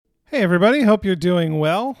everybody. Hope you're doing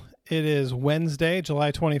well. It is Wednesday,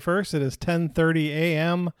 July 21st. It is 10:30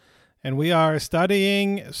 a.m., and we are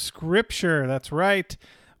studying Scripture. That's right.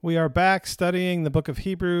 We are back studying the book of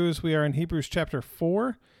Hebrews. We are in Hebrews chapter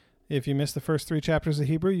 4. If you missed the first 3 chapters of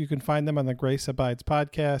Hebrew, you can find them on the Grace Abides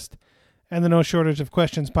podcast and the No Shortage of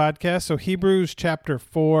Questions podcast. So Hebrews chapter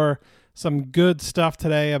 4, some good stuff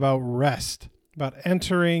today about rest, about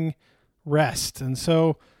entering rest. And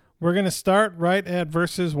so we're going to start right at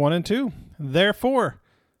verses 1 and 2. Therefore,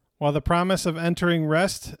 while the promise of entering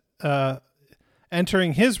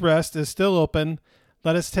his rest is still open,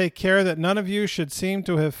 let us take care that none of you should seem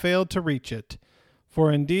to have failed to reach it.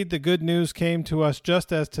 For indeed the good news came to us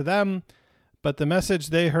just as to them, but the message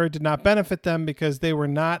they heard did not benefit them because they were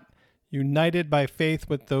not united by faith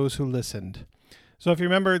with those who listened. So if you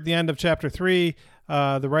remember at the end of chapter 3,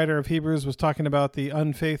 the writer of Hebrews was talking about the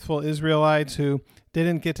unfaithful Israelites who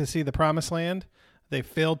didn't get to see the promised land. They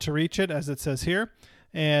failed to reach it, as it says here.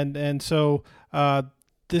 And so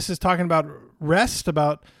this is talking about rest,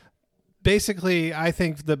 about basically, I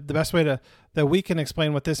think the best way that we can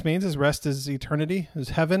explain what this means is rest is eternity, is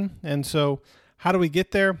heaven. And so how do we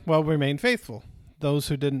get there? Well, remain faithful. Those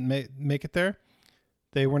who didn't make it there,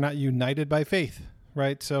 they were not united by faith,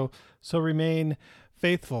 right? So remain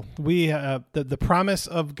faithful. We the promise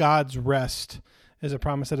of God's rest is a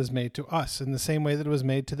promise that is made to us in the same way that it was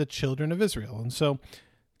made to the children of Israel. And so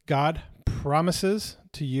God promises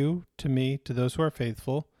to you, to me, to those who are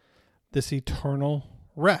faithful, this eternal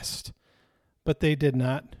rest, but they did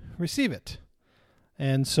not receive it.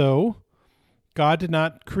 And so God did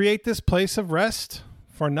not create this place of rest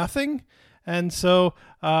for nothing. And so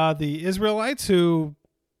the Israelites who,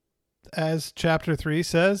 as chapter 3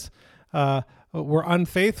 says, were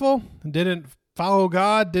unfaithful, didn't follow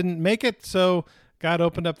God, didn't make it, so God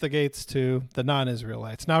opened up the gates to the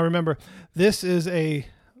non-Israelites. Now remember, this is a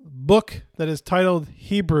book that is titled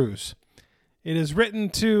Hebrews. It is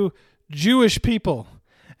written to Jewish people.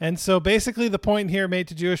 And so basically the point here made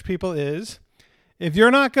to Jewish people is, if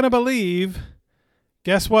you're not going to believe,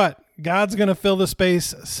 guess what? God's going to fill the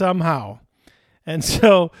space somehow. And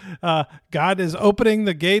so God is opening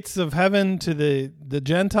the gates of heaven to the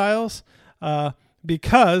Gentiles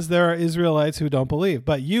because there are Israelites who don't believe.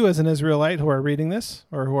 But you as an Israelite who are reading this,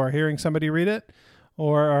 or who are hearing somebody read it,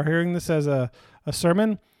 or are hearing this as a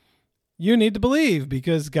sermon, you need to believe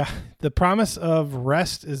because God, the promise of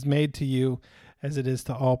rest is made to you as it is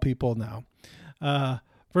to all people now.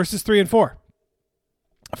 Verses 3 and 4.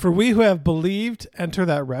 For we who have believed enter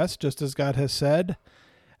that rest, just as God has said,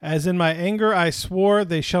 as in my anger I swore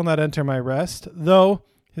they shall not enter my rest, though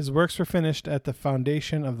his works were finished at the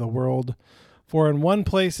foundation of the world. For in one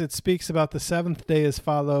place it speaks about the seventh day is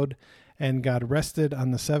followed, and God rested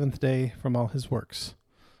on the seventh day from all his works.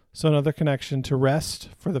 So another connection to rest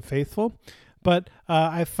for the faithful. But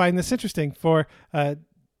I find this interesting, for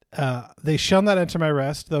they shall not enter my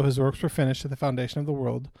rest, though his works were finished at the foundation of the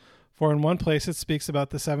world. For in one place it speaks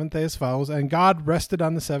about the seventh day as follows, and God rested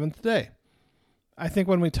on the seventh day. I think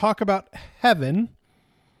when we talk about heaven,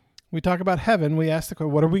 we ask the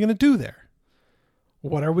question, what are we going to do there?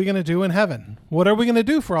 What are we going to do in heaven? What are we going to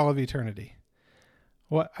do for all of eternity?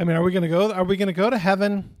 Are we going to go to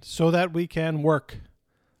heaven so that we can work?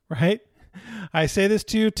 Right? I say this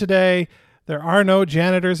to you today. There are no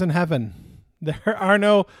janitors in heaven. There is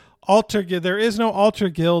no altar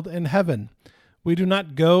guild in heaven. We do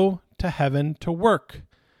not go to heaven to work.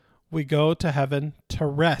 We go to heaven to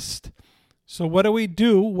rest. So what do we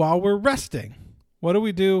do while we're resting? Well,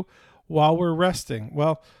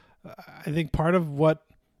 I think part of what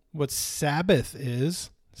Sabbath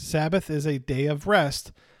is a day of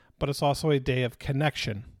rest, but it's also a day of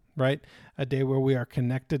connection, right? A day where we are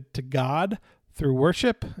connected to God through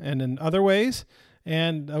worship and in other ways,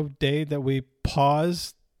 and a day that we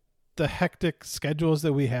pause the hectic schedules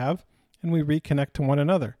that we have and we reconnect to one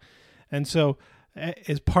another. And so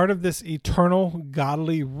as part of this eternal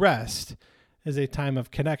godly rest is a time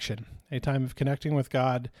of connection, a time of connecting with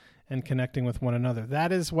God and connecting with one another.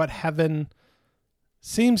 That is what heaven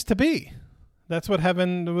seems to be. That's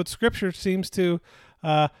what Scripture seems to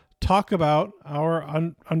talk about,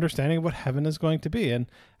 our understanding of what heaven is going to be. And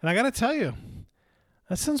I got to tell you,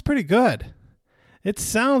 that sounds pretty good. It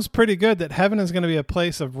sounds pretty good that heaven is going to be a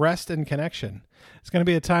place of rest and connection. It's going to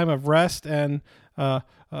be a time of rest and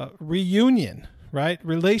reunion, right?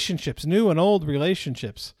 Relationships, new and old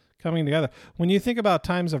relationships coming together. When you think about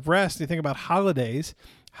times of rest, you think about holidays.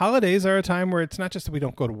 Holidays are a time where it's not just that we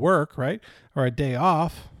don't go to work, right? Or a day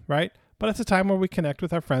off, right? But it's a time where we connect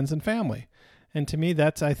with our friends and family. And to me,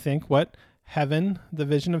 that's, I think, what heaven, the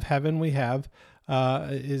vision of heaven we have,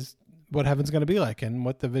 is what heaven's going to be like and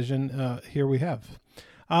what the vision here we have.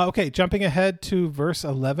 Okay, jumping ahead to verse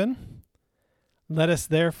 11. Let us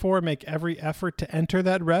therefore make every effort to enter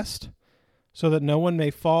that rest, so that no one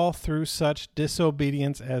may fall through such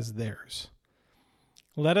disobedience as theirs.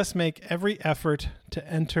 Let us make every effort to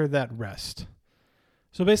enter that rest.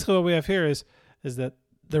 So basically what we have here is that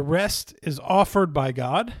the rest is offered by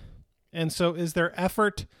God, and so is there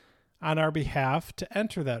effort on our behalf to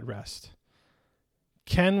enter that rest?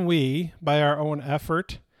 Can we, by our own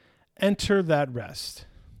effort, enter that rest?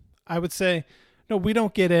 I would say, no, we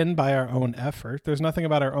don't get in by our own effort. There's nothing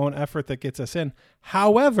about our own effort that gets us in.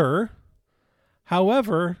 However,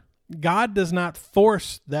 God does not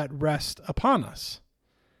force that rest upon us.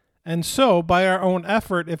 And so by our own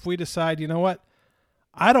effort, if we decide, you know what,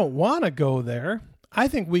 I don't want to go there, I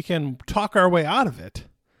think we can talk our way out of it.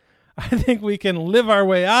 I think we can live our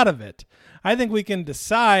way out of it. I think we can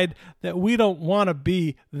decide that we don't want to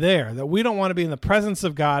be there, that we don't want to be in the presence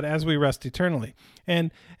of God as we rest eternally.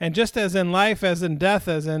 And just as in life, as in death,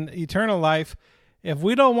 as in eternal life, if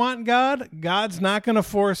we don't want God, God's not going to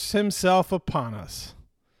force himself upon us.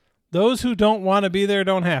 Those who don't want to be there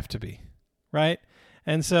don't have to be, right?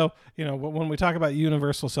 And so, when we talk about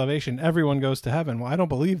universal salvation, everyone goes to heaven. Well, I don't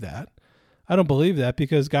believe that. I don't believe that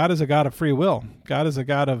because God is a God of free will. God is a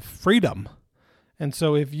God of freedom. And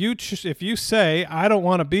so if you say, I don't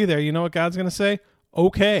want to be there, you know what God's going to say?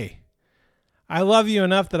 Okay. I love you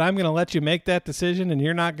enough that I'm going to let you make that decision and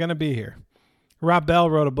you're not going to be here. Rob Bell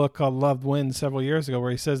wrote a book called Love Wins several years ago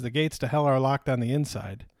where he says the gates to hell are locked on the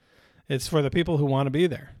inside. It's for the people who want to be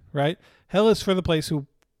there, right? Hell is a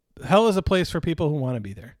place for people who want to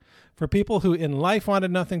be there. For people who in life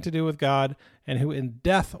wanted nothing to do with God and who in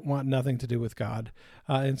death want nothing to do with God.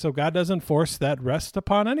 And so God doesn't force that rest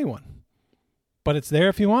upon anyone. But it's there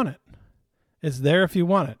if you want it. It's there if you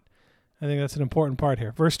want it. I think that's an important part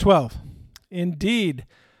here. Verse 12. Indeed,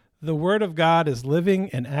 the word of God is living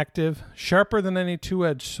and active, sharper than any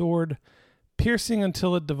two-edged sword, piercing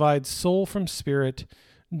until it divides soul from spirit,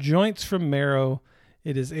 joints from marrow.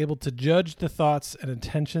 It is able to judge the thoughts and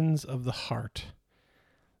intentions of the heart.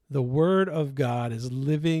 The word of God is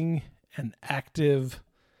living and active.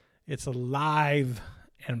 It's alive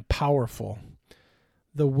and powerful.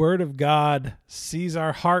 The word of God sees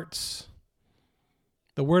our hearts.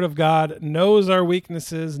 The word of God knows our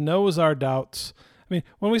weaknesses, knows our doubts. I mean,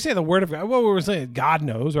 when we say the word of God, what we're saying, God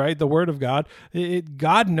knows, right? The word of God,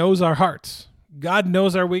 God knows our hearts. God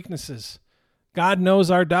knows our weaknesses. God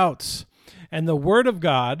knows our doubts. And the word of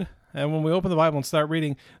God, and when we open the Bible and start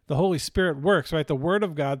reading, the Holy Spirit works, right? The word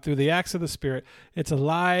of God through the acts of the Spirit, it's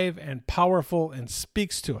alive and powerful and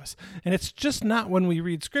speaks to us. And it's just not when we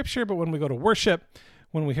read Scripture, but when we go to worship,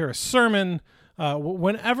 when we hear a sermon,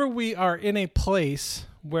 whenever we are in a place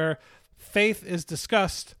where faith is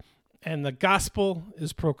discussed and the gospel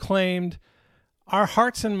is proclaimed, our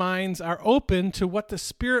hearts and minds are open to what the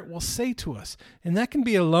Spirit will say to us. And that can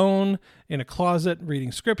be alone in a closet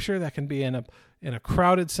reading Scripture. That can be in a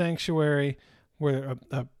crowded sanctuary where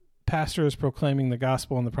a pastor is proclaiming the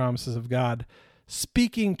gospel and the promises of God,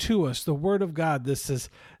 speaking to us, the word of God. It's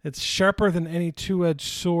sharper than any two-edged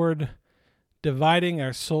sword, dividing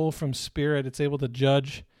our soul from spirit. It's able to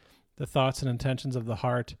judge the thoughts and intentions of the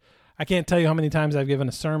heart. I can't tell you how many times I've given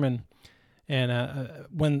a sermon, and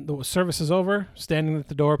when the service is over, standing at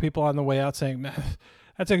the door, people on the way out saying,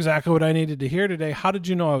 that's exactly what I needed to hear today. How did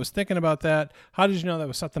you know I was thinking about that? How did you know that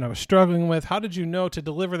was something I was struggling with? How did you know to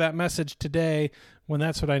deliver that message today when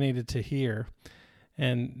that's what I needed to hear?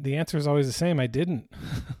 And the answer is always the same. I didn't.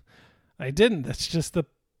 I didn't. That's just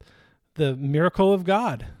the miracle of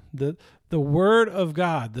God. The word of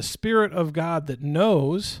God, the Spirit of God that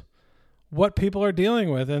knows what people are dealing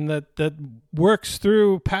with and that works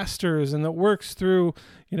through pastors and that works through,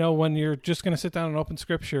 when you're just going to sit down and open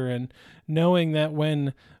Scripture and knowing that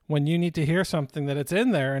when you need to hear something that it's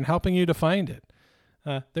in there and helping you to find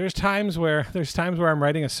it. There's times where I'm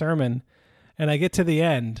writing a sermon and I get to the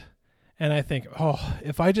end and I think,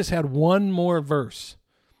 if I just had one more verse,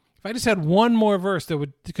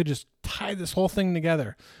 that could just tie this whole thing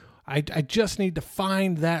together. I just need to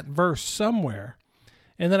find that verse somewhere.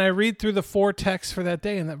 And then I read through the 4 texts for that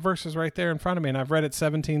day, and that verse is right there in front of me, and I've read it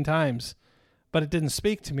 17 times, but it didn't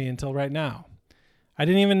speak to me until right now. I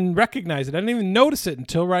didn't even recognize it. I didn't even notice it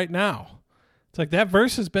until right now. It's like that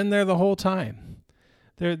verse has been there the whole time.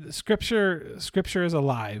 Scripture is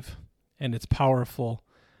alive, and it's powerful,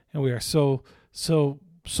 and we are so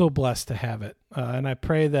blessed to have it. And I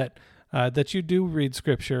pray that that you do read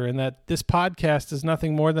Scripture, and that this podcast is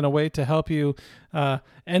nothing more than a way to help you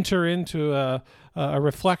enter into a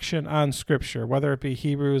reflection on Scripture, whether it be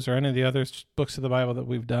Hebrews or any of the other books of the Bible that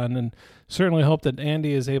we've done. And certainly hope that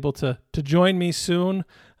Andy is able to join me soon.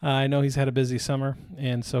 I know he's had a busy summer,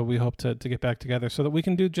 and so we hope to get back together so that we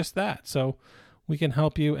can do just that. So we can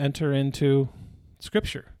help you enter into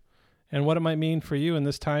Scripture and what it might mean for you in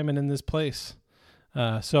this time and in this place.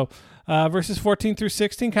 Verses 14 through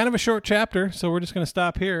 16, kind of a short chapter, so we're just going to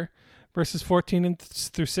stop here. Verses 14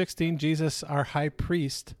 through 16, Jesus, our high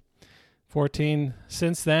priest. 14,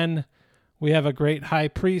 since then we have a great high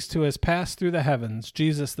priest who has passed through the heavens,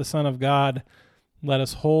 Jesus, the Son of God. Let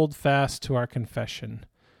us hold fast to our confession.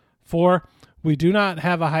 For we do not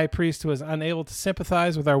have a high priest who is unable to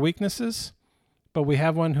sympathize with our weaknesses, but we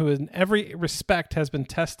have one who in every respect has been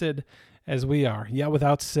tested as we are, yet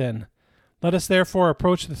without sin. Let us therefore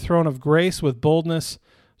approach the throne of grace with boldness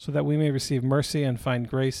so that we may receive mercy and find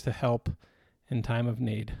grace to help in time of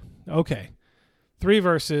need. Okay, 3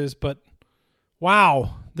 verses, but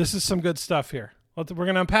wow, this is some good stuff here. We're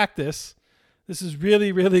going to unpack this. This is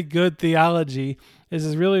really, really good theology. This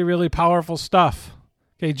is really, really powerful stuff.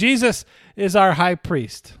 Okay, Jesus is our high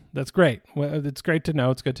priest. That's great. It's great to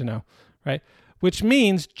know. It's good to know, right? Which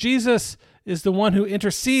means Jesus is the one who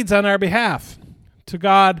intercedes on our behalf to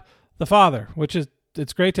God the Father, which is,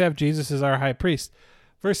 it's great to have Jesus as our high priest.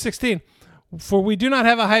 Verse 16, for we do not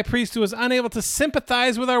have a high priest who is unable to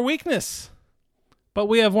sympathize with our weakness, but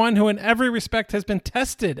we have one who in every respect has been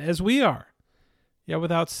tested as we are, yet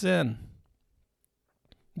without sin.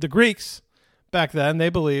 The Greeks back then, they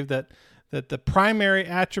believed that the primary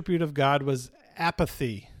attribute of God was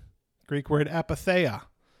apathy, Greek word apatheia,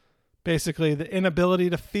 basically the inability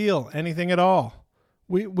to feel anything at all.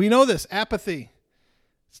 We know this, apathy.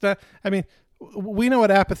 It's not, I mean, we know what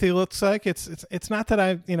apathy looks like. It's not that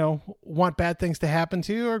I, want bad things to happen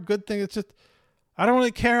to you or good things. It's just, I don't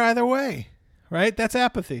really care either way, right? That's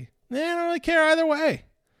apathy. I don't really care either way.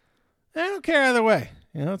 I don't care either way.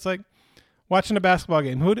 It's like watching a basketball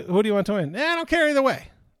game. Who do you want to win? I don't care either way.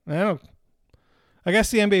 I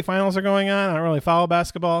guess the NBA finals are going on. I don't really follow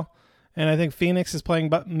basketball. And I think Phoenix is playing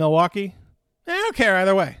Milwaukee. I don't care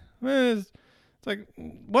either way. It's like,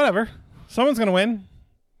 whatever. Someone's going to win.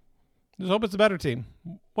 Just hope it's a better team.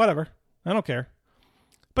 Whatever. I don't care.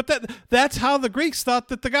 But that's how the Greeks thought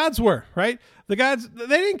that the gods were, right? The gods, they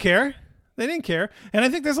didn't care. They didn't care. And I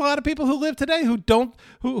think there's a lot of people who live today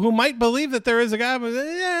who might believe that there is a God,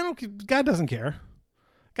 but God doesn't care.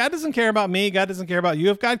 God doesn't care about me. God doesn't care about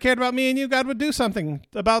you. If God cared about me and you, God would do something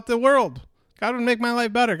about the world. God would make my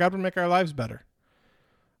life better. God would make our lives better,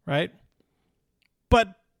 right?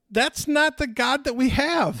 But that's not the God that we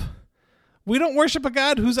have. We don't worship a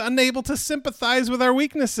God who's unable to sympathize with our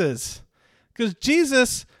weaknesses, because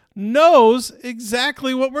Jesus knows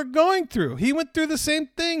exactly what we're going through. He went through the same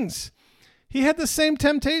things. He had the same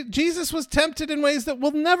temptation. Jesus was tempted in ways that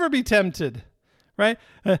will never be tempted, right?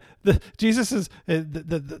 The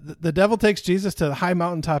devil takes Jesus to the high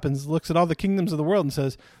mountaintop and looks at all the kingdoms of the world and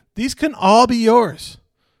says, these can all be yours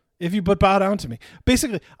if you but bow down to me.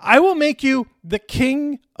 Basically, I will make you the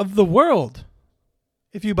king of the world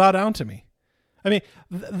if you bow down to me. I mean,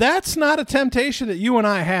 that's not a temptation that you and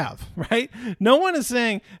I have, right? No one is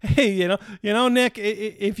saying, hey, Nick,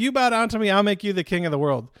 if you bow down to me, I'll make you the king of the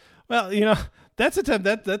world. Well, that's a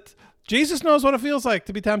that Jesus knows what it feels like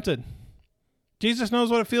to be tempted. Jesus knows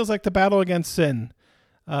what it feels like to battle against sin.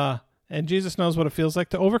 And Jesus knows what it feels like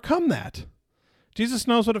to overcome that. Jesus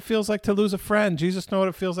knows what it feels like to lose a friend. Jesus knows what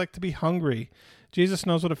it feels like to be hungry. Jesus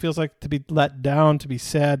knows what it feels like to be let down, to be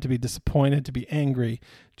sad, to be disappointed, to be angry.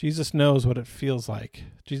 Jesus knows what it feels like.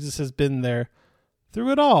 Jesus has been there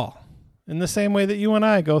through it all, in the same way that you and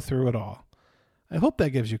I go through it all. I hope that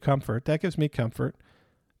gives you comfort. That gives me comfort.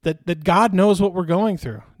 That God knows what we're going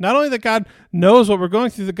through. Not only that God knows what we're going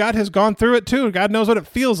through, that God has gone through it too. God knows what it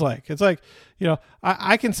feels like. It's like,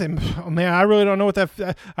 I can say, oh, man, I really don't know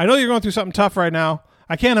I know you're going through something tough right now.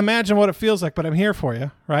 I can't imagine what it feels like, but I'm here for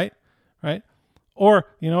you, right? Right? Or,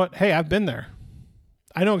 you know what? Hey, I've been there.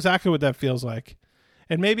 I know exactly what that feels like.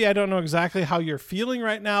 And maybe I don't know exactly how you're feeling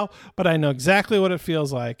right now, but I know exactly what it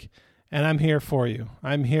feels like. And I'm here for you.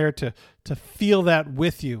 I'm here to feel that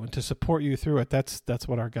with you and to support you through it. That's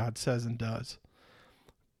what our God says and does.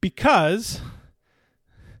 Because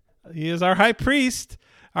he is our high priest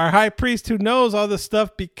who knows all this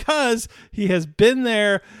stuff, because he has been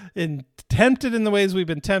there and tempted in the ways we've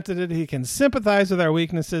been tempted. He can sympathize with our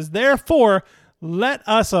weaknesses. Therefore, let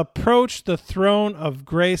us approach the throne of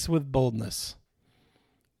grace with boldness.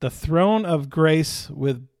 The throne of grace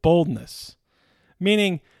with boldness.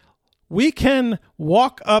 Meaning, we can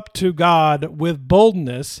walk up to God with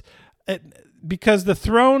boldness because the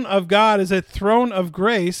throne of God is a throne of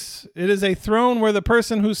grace. It is a throne where the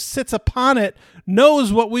person who sits upon it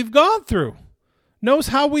knows what we've gone through, knows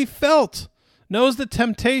how we felt, knows the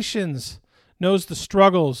temptations, knows the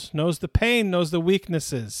struggles, knows the pain, knows the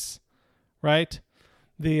weaknesses, right?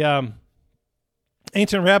 The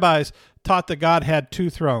ancient rabbis taught that God had two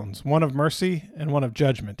thrones, one of mercy and one of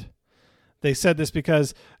judgment. They said this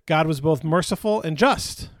because God was both merciful and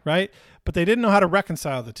just, right? But they didn't know how to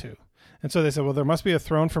reconcile the two. And so they said, well, there must be a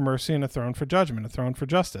throne for mercy and a throne for judgment, a throne for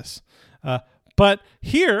justice. But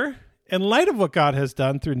here, in light of what God has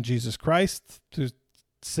done through Jesus Christ, whose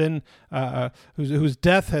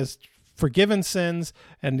death has forgiven sins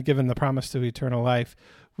and given the promise to eternal life,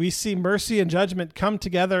 we see mercy and judgment come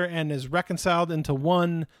together and is reconciled into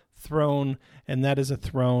one throne, and that is a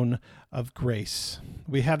throne of grace.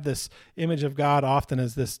 We have this image of God often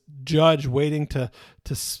as this judge waiting to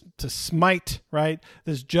smite, right?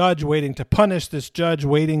 This judge waiting to punish, this judge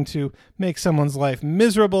waiting to make someone's life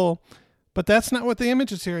miserable. But that's not what the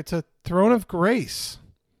image is here. It's a throne of grace.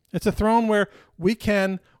 It's a throne where we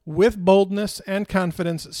can, with boldness and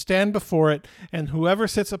confidence, stand before it, and whoever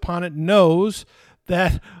sits upon it knows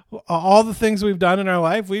that all the things we've done in our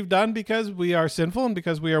life, we've done because we are sinful and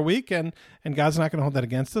because we are weak, and God's not going to hold that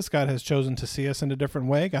against us. God has chosen to see us in a different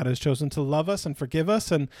way. God has chosen to love us and forgive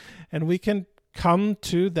us, and we can come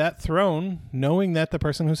to that throne knowing that the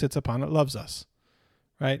person who sits upon it loves us,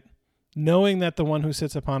 right? Knowing that the one who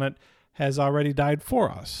sits upon it has already died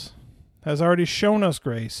for us, has already shown us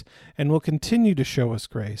grace, and will continue to show us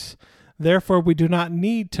grace. Therefore, we do not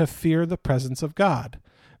need to fear the presence of God,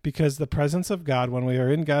 because the presence of God, when we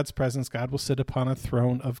are in God's presence, God will sit upon a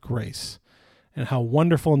throne of grace. And how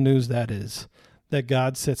wonderful news that is, that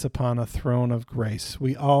God sits upon a throne of grace.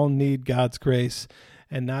 We all need God's grace,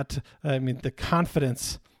 and the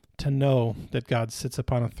confidence to know that God sits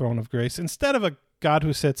upon a throne of grace instead of a God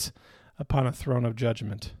who sits upon a throne of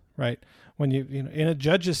judgment, right? When you in a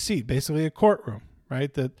judge's seat, basically a courtroom,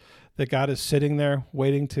 right? That God is sitting there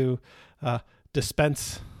waiting to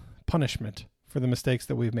dispense punishment for the mistakes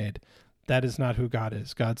that we've made. That is not who God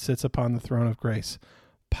is. God sits upon the throne of grace.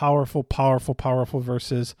 Powerful, powerful, powerful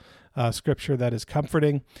verses, scripture that is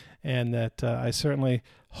comforting, and that I certainly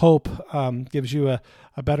hope gives you a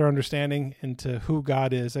better understanding into who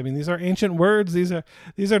God is. I mean, these are ancient words. These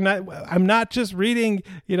are not. I'm not just reading,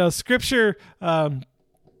 scripture.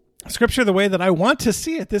 Scripture the way that I want to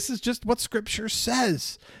see it. This is just what Scripture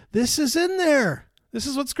says. This is in there. This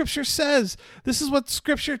is what Scripture says. This is what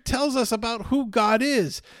Scripture tells us about who God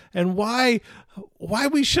is and why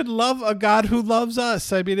we should love a God who loves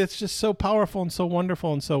us. I mean, it's just so powerful and so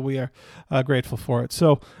wonderful, and so we are grateful for it.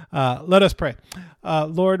 So let us pray.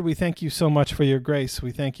 Lord, we thank you so much for your grace.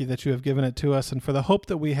 We thank you that you have given it to us, and for the hope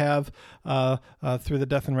that we have through the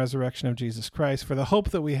death and resurrection of Jesus Christ, for the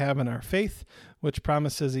hope that we have in our faith, which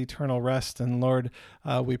promises eternal rest. And Lord,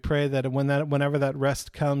 we pray that whenever that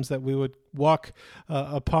rest comes, that we would walk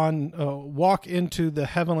into the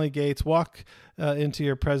heavenly gates, walk into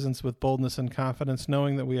your presence with boldness and confidence,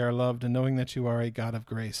 knowing that we are loved and knowing that you are a God of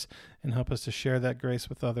grace, and help us to share that grace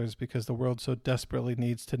with others, because the world so desperately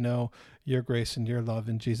needs to know your grace and your love.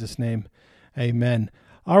 In Jesus' name, amen.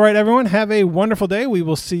 All right, everyone, have a wonderful day. We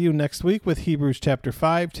will see you next week with Hebrews chapter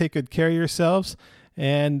 5. Take good care of yourselves.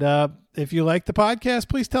 And if you like the podcast,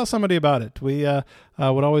 please tell somebody about it. We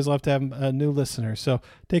would always love to have new listeners. So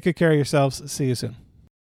take good care of yourselves. See you soon.